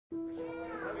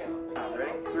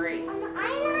Ready? 3, 2,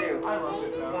 1.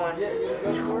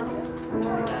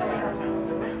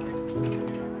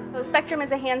 So spectrUM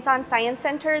is a hands-on science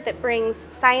center that brings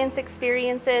science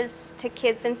experiences to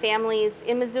kids and families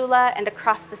in Missoula and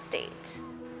across the state.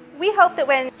 We hope that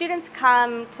when students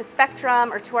come to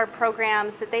spectrUM or to our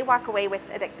programs that they walk away with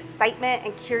an excitement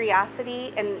and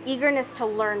curiosity and eagerness to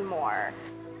learn more.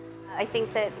 I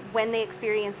think that when they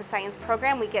experience a science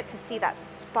program, we get to see that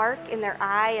spark in their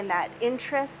eye and that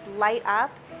interest light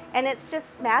up, and it's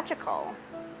just magical.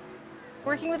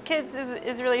 Working with kids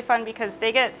is really fun because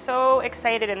they get so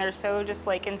excited and they're so just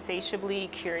like insatiably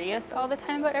curious all the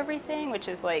time about everything, which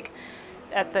is like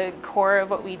at the core of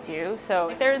what we do.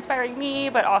 So they're inspiring me,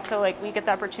 but also like we get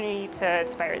the opportunity to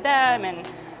inspire them and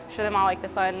show them all like the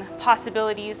fun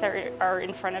possibilities that are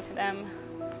in front of them.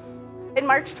 In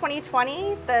March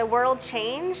 2020, the world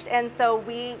changed, and so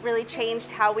we really changed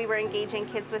how we were engaging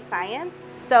kids with science.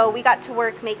 So we got to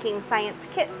work making science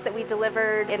kits that we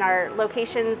delivered in our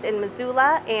locations in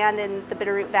Missoula and in the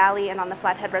Bitterroot Valley and on the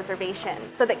Flathead Reservation,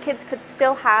 so that kids could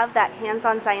still have that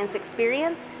hands-on science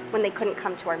experience when they couldn't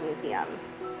come to our museum.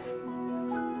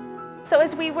 So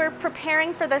as we were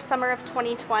preparing for the summer of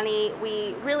 2020,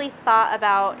 we really thought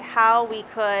about how we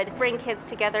could bring kids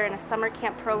together in a summer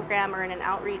camp program or in an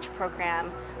outreach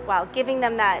program while giving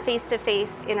them that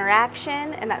face-to-face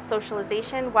interaction and that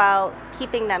socialization while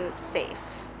keeping them safe.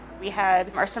 We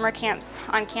had our summer camps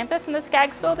on campus in the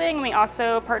Skaggs building, and we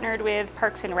also partnered with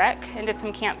Parks and Rec and did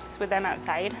some camps with them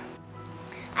outside.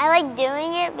 I like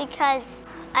doing it because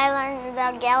I learned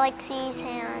about galaxies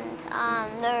and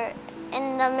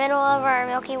in the middle of our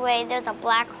Milky Way there's a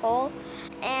black hole,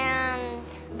 and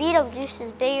Betelgeuse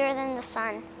is bigger than the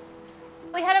sun.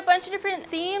 We had a bunch of different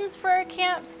themes for our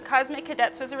camps. Cosmic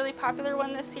Cadets was a really popular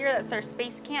one this year. That's our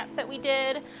space camp that we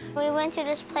did. We went to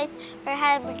this place where it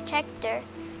had a projector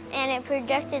and it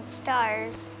projected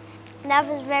stars. That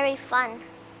was very fun.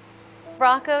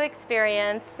 Rocco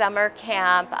experienced summer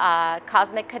camp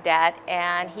Cosmic Cadet,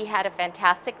 and he had a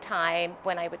fantastic time.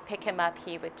 When I would pick him up,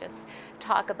 he would just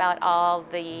talk about all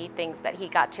the things that he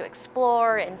got to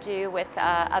explore and do with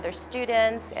other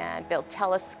students and build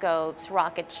telescopes,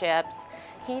 rocket ships.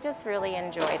 He just really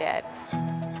enjoyed it.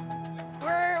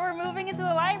 We're moving into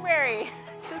the library,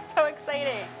 which is so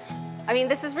exciting. I mean,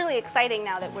 this is really exciting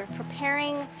now that we're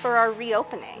preparing for our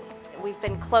reopening. We've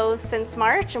been closed since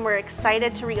March, and we're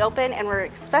excited to reopen, and we're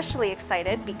especially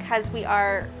excited because we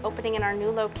are opening in our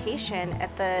new location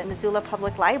at the Missoula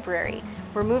Public Library.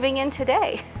 We're moving in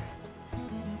today.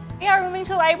 Yeah, we're moving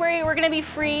to the library. We're going to be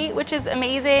free, which is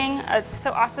amazing. It's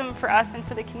so awesome for us and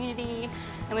for the community.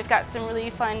 And we've got some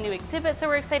really fun new exhibits that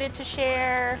we're excited to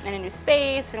share, and a new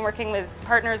space, and working with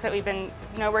partners that we've been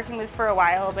working with for a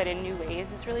while, but in new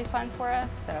ways is really fun for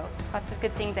us. So lots of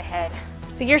good things ahead.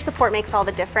 So your support makes all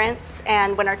the difference,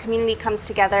 and when our community comes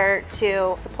together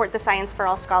to support the Science for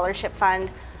All Scholarship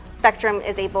Fund, spectrUM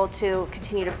is able to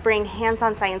continue to bring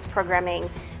hands-on science programming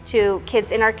to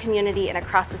kids in our community and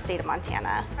across the state of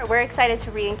Montana. We're excited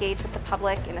to re-engage with the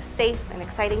public in a safe and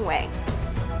exciting way.